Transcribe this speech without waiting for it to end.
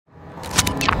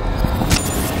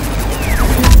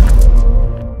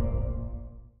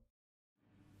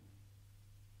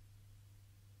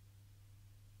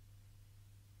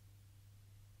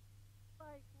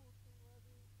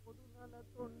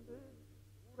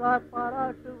ஊரார்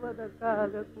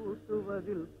பாராட்டுவதற்காக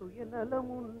கூட்டுவதில் சுயநலம்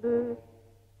உண்டு.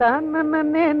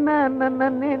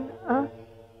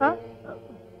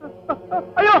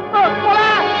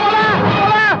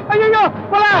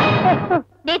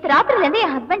 நேத்து ராத்திரில இருந்து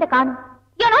என் ஹஸ்பண்ட காணோம்.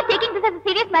 You are not taking this as a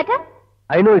serious matter?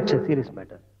 I know it's a serious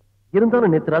matter.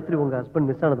 இருந்தாலும் நேத்து ராத்திரி உங்க ஹஸ்பண்ட்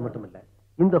மிஸ் ஆனது மட்டும் இல்ல,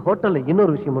 இந்த ஹோட்டல்ல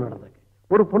இன்னொரு விஷயமும் நடந்திருக்கு.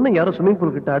 ஒரு பொண்ணு யாரோ ஸ்விமிங்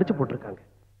பூல் கிட்ட அடிச்சு போட்டிருக்காங்க.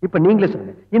 இப்ப நீங்களே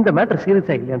சொல்லுங்க, இந்த மேட்டர்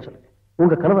சீரியஸா இல்லையான்னு சொல்லுங்க.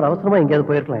 உங்க கணவர் அவசரமா எங்கேயாவது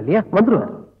போயிருக்கலாம் இல்லையா?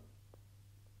 வந்துருவார்.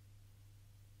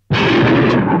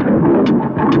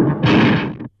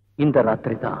 இந்த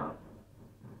ராத்திரி தான்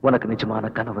உனக்கு நிஜமான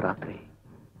கனவு ராத்திரி.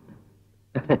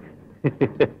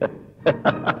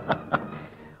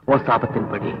 உன்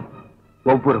சாபத்தின்படி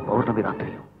ஒவ்வொரு பௌர்ணமி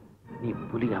ராத்திரியும் நீ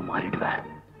புலியா மாறிடுவ.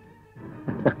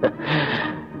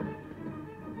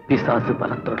 பிசாசு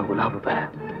பலத்தோட உலாவுவ.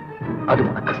 அது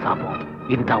உனக்கு சாபம்.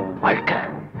 இதுதான் உன் வாழ்க்கை.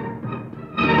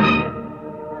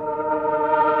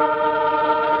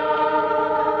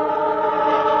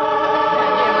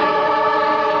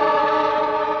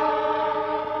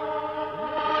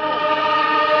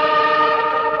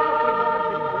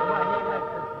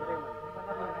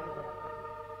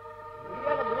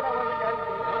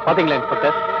 பாத்தீங்களா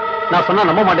இன்ஸ்பெக்டர், நான் சொன்னா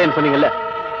நம்ப மாட்டேன்னு சொன்னீங்கல்ல.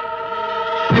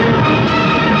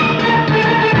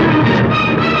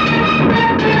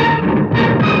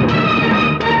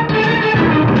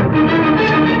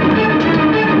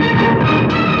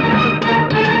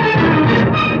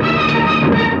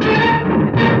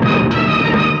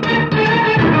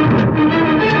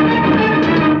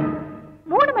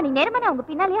 உங்க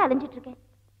பின்னாலேயே அலைஞ்சிட்டு இருக்கேன்.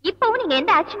 இப்பவும் நீங்க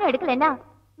எந்த ஆக்ஷனும் எடுக்கலன்னா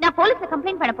நான் போலீஸ்ல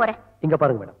கம்ப்ளைண்ட் பண்ண போறேன். இங்க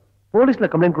பாருங்க மேடம், போலீஸ்ல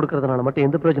கம்ப்ளைண்ட் கொடுக்கறதுனால மட்டும்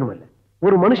எந்த பிரயோஜனமும் இல்ல.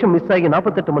 ஒரு மனுஷன் மிஸ் ஆகி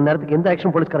 48 மணி நேரத்துக்கு எந்த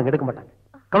ஆக்ஷன் போலீஸ்காரங்க எடுக்க மாட்டாங்க.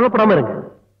 கவலைப்படாம இருங்க.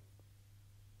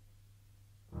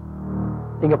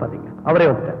 இங்க பாத்தீங்க, அவரே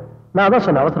வந்துட்டார். நான் அதான்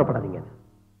சொன்ன, அவசரப்படாதீங்க.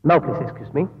 Now please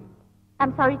excuse me.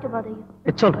 I'm sorry to bother you.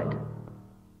 It's all right.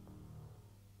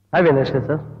 Have a nice day,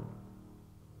 sir.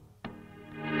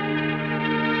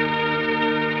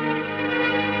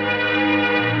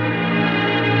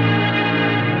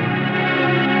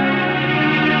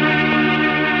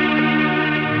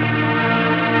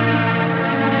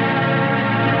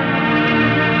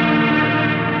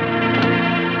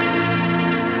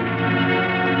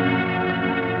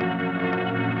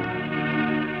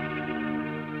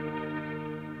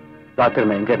 ராத்திரி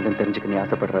நான் எங்க இருந்து தெரிஞ்சுக்க நீ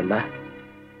ஆசைப்படுறல்ல?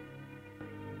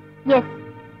 எஸ்.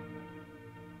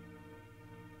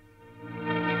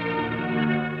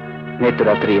 நேற்று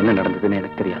ராத்திரி என்ன நடந்ததுன்னு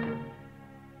எனக்கு தெரியாது.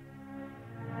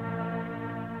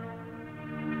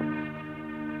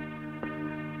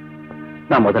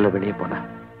 நான் முதல்ல வெளியே போனேன்.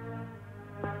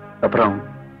 அப்புறம்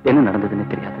என்ன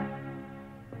நடந்ததுன்னு தெரியாது.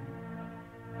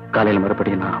 காலையில்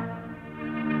மறுபடியும் நான்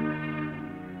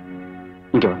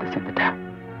இங்க வந்து சேர்ந்துட்டேன்.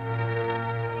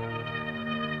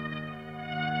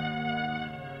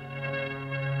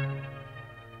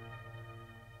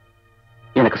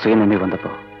 எனக்கு சுயநிலை வந்தப்போ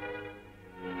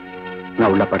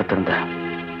நான் உள்ள படுத்திருந்தேன்.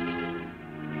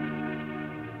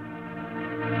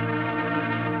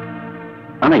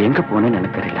 ஆனா எங்க போனேன்னு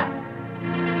எனக்கு தெரியல.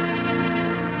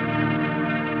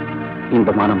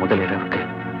 இன்பமான முதல் இரவுக்கு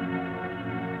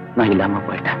நான் இல்லாம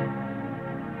போயிட்டேன்.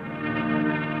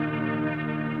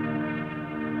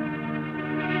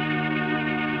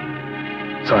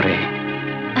 சாரி.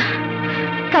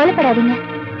 கவலைப்படாதீங்க.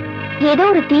 ஏதோ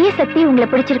ஒரு தீய சக்தி உங்களை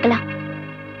பிடிச்சிருக்கலாம்.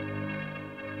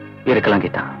 இருக்கலாம்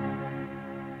கீதா.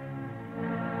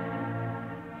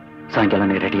 சாயங்காலம்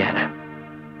நீ ரெடியா இரு.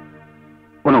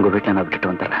 உங்க வீட்டுல நான் விட்டுட்டு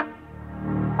வந்துடுறேன்.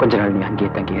 கொஞ்ச நாள் நீ அங்கேயே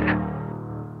தங்கிடுற.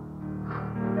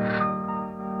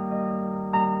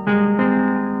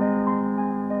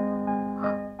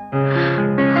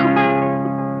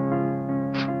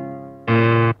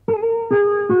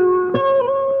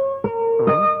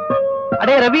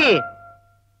 அடே ரவி,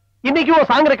 இன்னைக்கு ஒரு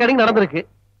சாங் ரெக்கார்டிங் நடந்திருக்கு.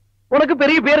 உனக்கு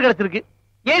பெரிய பேர் கிடைச்சிருக்கு.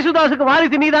 ஏசுதாசுக்கு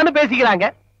வாரிசு நீதான்னு பேசிக்கிறாங்க.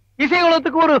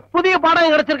 இசைகுலத்துக்கு ஒரு புதிய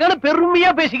பாடகம் கிடைச்சிருக்கான்னு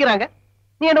பெருமையா பேசிக்கிறாங்க.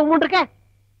 நீ என்ன ஊன்றிருக்க?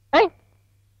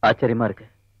 ஆச்சரியமா இருக்கு.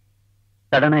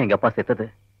 சடனா எங்க அப்பா செத்தது,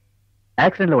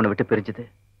 ஆக்சிடென்ட்ல உன்னை விட்டு பிரிஞ்சது,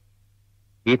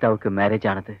 கீதாவுக்கு மேரேஜ்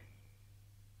ஆனது,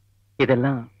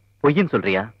 இதெல்லாம் பொய்ன்னு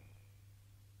சொல்றியா?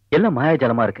 எல்லாம்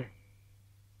மாயாஜலமா இருக்கு.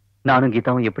 நானும்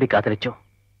கீதாவும் எப்படி காதலிச்சோம்.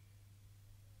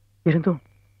 இருந்தும்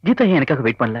கீதா ஏன் எனக்காக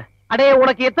வெயிட் பண்ணல? அடே,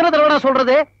 உனக்கு எத்தனை தடவை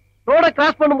சொல்றது? ரோட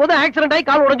கிராஸ் பண்ணும்போது ஆக்சிடென்ட் ஆகி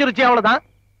கால் உடைஞ்சிருச்சு, அவ்வளவுதான்.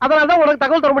 அதனாலதான் உனக்கு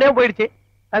தகவல் தர முடியாம போயிடுச்சு.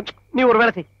 நீ ஒரு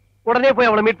வேலை செய், உடனே போய்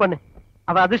அவளை மீட் பண்ணு.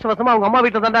 அவ அதிர்ஷ்டவசமா அவங்க அம்மா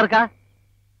வீட்டுல தாண்டா இருக்கா.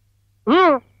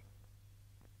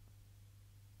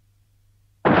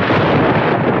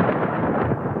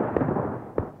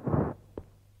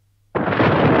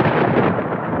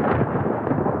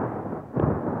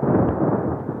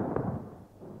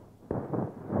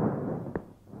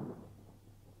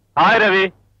 ஹாய் ரவி,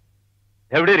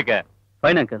 எப்படி இருக்க?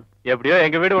 Fine uncle. எப்படியோ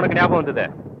எங்க வீடு உனக்கு ஞாபகம் வந்தது.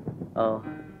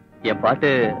 என் பாட்டு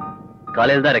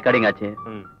காலையில் தான் ரெக்கார்டிங் ஆச்சு.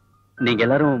 நீங்க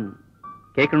எல்லாரும்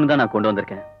கேட்கணும்னு தான் நான் கொண்டு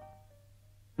வந்திருக்கேன்.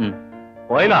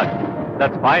 Why not?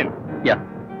 That's fine. Yeah.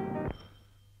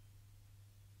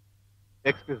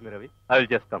 Excuse me, Ravi. I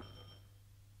will just come.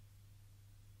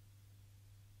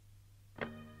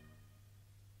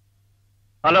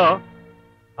 Hello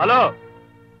hello,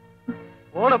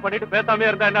 போன பண்ணிட்டு பேசாமே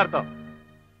இருந்தா என்ன அர்த்தம்?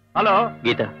 ஹலோ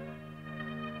கீதா,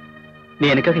 நீ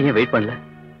எனக்காக ஏன் வெயிட் பண்ணல?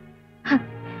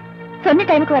 சொன்ன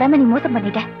டைமுக்கு வராம நீ மோசம்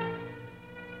பண்ணிட்ட.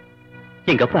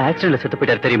 எங்க அப்பா ஆக்சிடென்ட்ல செத்து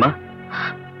போயிட்டாரு தெரியுமா?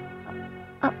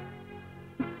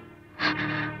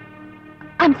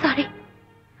 I'm sorry.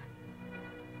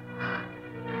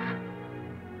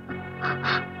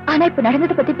 ஆனா இப்ப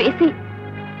நடந்ததை பத்தி பேசி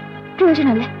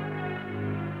பிரயோஜனம் இல்ல.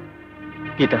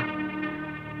 கீதா,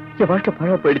 என் வாழ்க்கை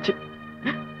பழ போயிடுச்சு.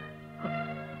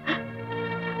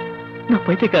 நான்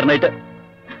பைத்தியக்காரனாயிட்டேன்.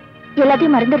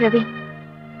 எல்லாத்தையும் மறந்து ரவி.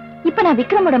 இப்ப நான்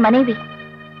விக்ரமோட மனைவி.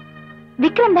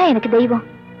 விக்ரம் தான் எனக்கு தெய்வம்,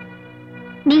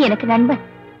 நீ எனக்கு நண்பன்.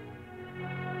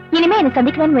 இனிமே என்ன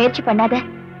சந்திக்கணும்னு முயற்சி பண்ணாத.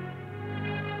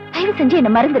 தயவு செஞ்சு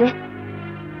என்ன மறந்துரு.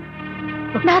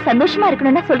 நான் சந்தோஷமா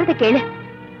இருக்கணும்னா சொல்றத கேளு.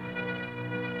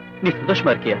 நீ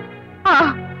சந்தோஷமா இருக்கியா?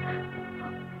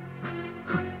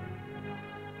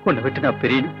 உன்னை விட்டு நான்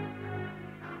பிரியணும்.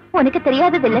 உனக்கு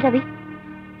தெரியாதது இல்ல Ravi.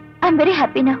 I'm very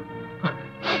happy now.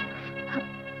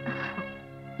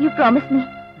 You promise me.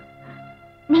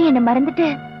 நீ என்ன மறந்துட்டு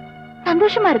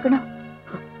சந்தோஷமா இருக்கணும்.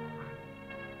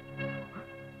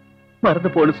 மறந்து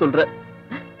போன்னு சொல்ற,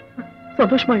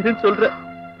 சந்தோஷமா இருன்னு சொல்ற.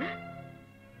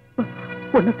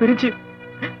 உன்னை பிரிஞ்சு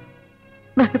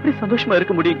நான் எப்படி சந்தோஷமா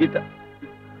இருக்க முடியும் கீதா?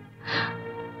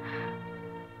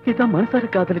 கீதா, மனசார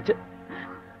காதலிச்ச.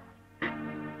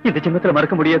 இந்த ஜென்மத்துல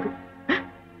மறக்க முடியாது.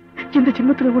 இந்த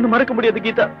ஜென்மத்துல ஒண்ணு மறக்க முடியாது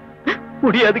கீதா.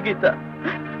 முடியாது கீதா.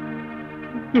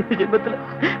 இந்த ஜென்மத்துல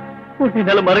ஒண்ணு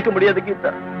என்னால மறக்க முடியாது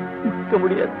கீதா. மறக்க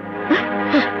முடியாது.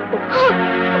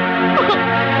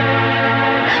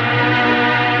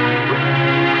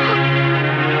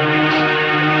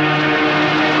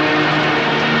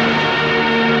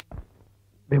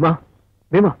 பீமா,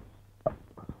 பீமா,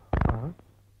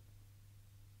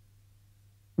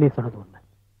 நீ சொன்னது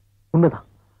உண்மைதான்.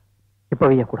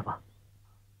 இப்பவே என் கூட வா.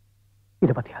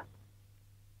 இத பத்தியா?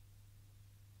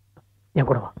 என்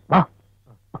கூட வா. வா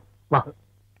வா.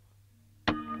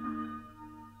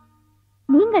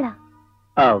 நீங்களா?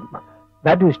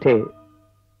 வேர் டு ஸ்டே?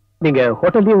 நீங்க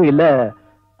ஹோட்டல்லையும் இல்ல,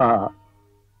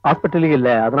 ஹாஸ்பிட்டல்லையும் இல்ல,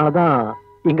 அதனாலதான்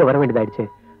இங்க வர வேண்டியதாயிடுச்சு.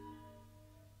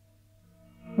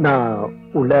 நான்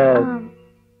உள்ள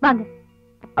வாங்க.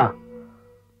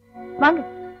 வாங்க.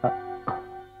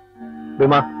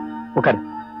 பீமா, உட்காரு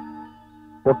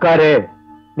உட்காரு.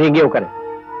 நீ இங்கே உட்காரு.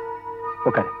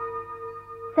 உட்காரு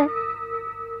சார்.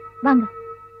 வாங்க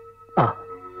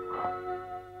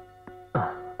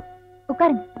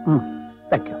உட்காருங்க.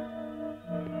 தேங்க்யூ.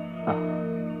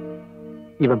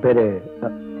 இவன் பேரு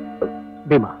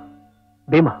பீமா.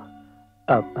 பீமா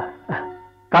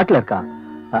காட்டுல இருக்கா.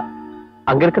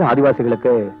 அங்க இருக்கிற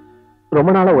ஆதிவாசிகளுக்கு ரொம்ப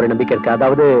நாளா ஒரு நம்பிக்கை இருக்கு.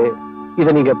 அதாவது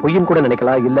இதை நீங்க பொய்யும் கூட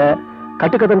நினைக்கலாம், இல்ல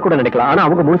கட்டுக்கதன்னு கூட நினைக்கலாம். ஆனா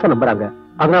அவங்க முழுசா நம்புறாங்க.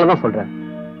 அதனாலதான் சொல்றேன்.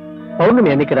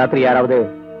 பௌர்ணமி அன்னைக்கு ராத்திரி யாராவது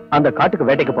அந்த காட்டுக்கு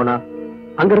வேட்டைக்கு போனா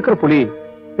அங்க இருக்கிற புலி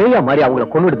பேயா மாதிரி அவங்கள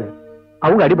கொன்னுடுது.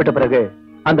 அவங்க அடிபட்ட பிறகு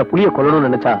அந்த புலிய கொல்லணும்னு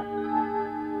நினைச்சா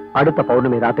அடுத்த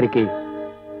பௌர்ணமி ராத்திரிக்கு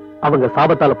அவங்க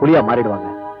சாபத்தால புலியா மாறிடுவாங்க.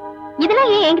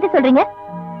 இதெல்லாம் ஏன் என்கிட்ட சொல்றீங்க?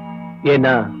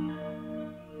 ஏன்னா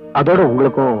அதோட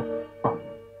உங்களுக்கும்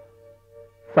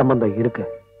சம்பந்தம் இருக்கு.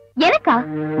 எனக்கா?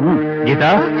 கீதா,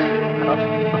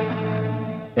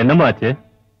 என்னமா ஆச்சு?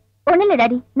 ஒண்ணு இல்ல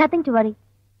daddy. Nothing to worry.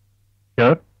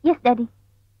 Sure? Yes daddy.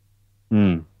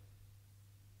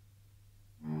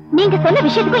 நீங்க சொன்ன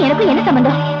விஷயத்துக்கும் எனக்கும் என்ன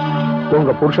சம்பந்தம்?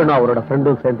 உங்க புருஷனும் அவரோட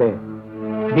ஃப்ரெண்டும் சேர்ந்து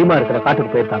பீமா இருக்கிற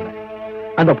காட்டுக்கு போயிருக்காங்க.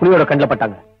 அந்த புலியோட கண்ணில்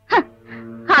பட்டாங்க.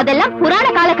 அதெல்லாம் புராண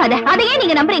கால கதை. அதையே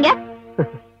நீங்க நம்புறீங்க?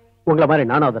 உங்களை மாதிரி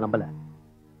நானும் அதை நம்பல.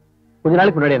 கொஞ்ச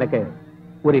நாளைக்கு முன்னாடி எனக்கு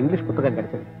ஒரு இங்கிலீஷ் புத்தகம்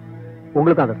கிடைச்சது.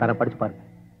 உங்களுக்கும் அதை தர, படிச்சு பாருங்க.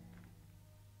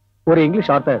 ஒரு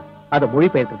இங்கிலீஷ் ஆத்தர் அதை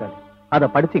மொழிபெயர்த்திருக்காரு. அதை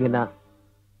படிச்சீங்கன்னா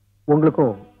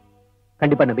உங்களுக்கும்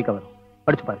கண்டிப்பா நம்பிக்கை வரும்.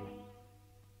 படிச்சு பாருங்க.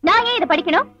 நான் ஏன் இதை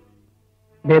படிக்கணும்?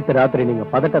 நேத்து ராத்திரி நீங்க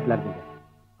பதட்டத்துல இருந்தீங்க.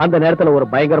 அந்த நேரத்துல ஒரு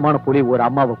பயங்கரமான புலி ஒரு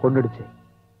அம்மாவை கொன்னுடுச்சு.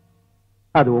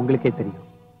 அது உங்களுக்கே தெரியும்.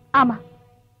 ஆமா.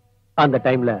 அந்த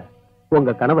டைம்ல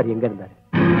உங்க கணவர் எங்க இருந்தாரு?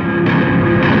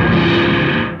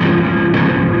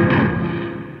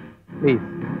 Please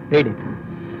read it.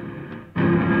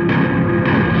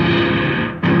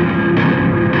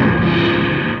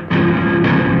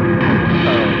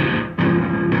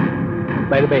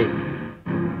 By the way,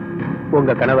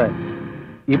 உங்க கணவர்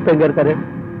இப்ப எங்க இருக்காரு?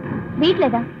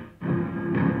 வீட்லதான்.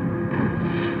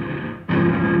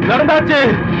 நடந்தாச்சு,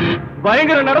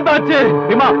 பயங்கர நடந்தாச்சு.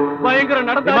 பீமா, பயங்கர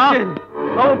நடந்தாச்சு.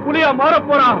 அவன் புலியா மாற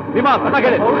போறான். பீமா, அண்ணா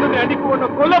கேளு. பௌர்ணமி அடிக்கு உன்னை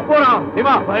கொல்ல போறான்.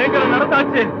 பீமா, பயங்கர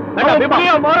நடந்தாச்சு. அவன்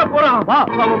புலியா மாற போறான்.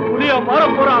 அவன் புலியா மாற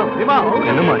போறான். பீமா,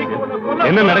 என்னமா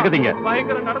என்ன நடக்குதுங்க?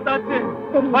 பயங்கர நடந்தாச்சு,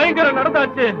 பயங்கர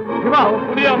நடந்தாச்சு. பீமா, அவன்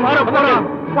புலியா மாற போறான்.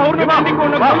 பௌர்ணமி அடிக்கு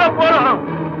உன்னை கொல்ல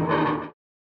போறான்.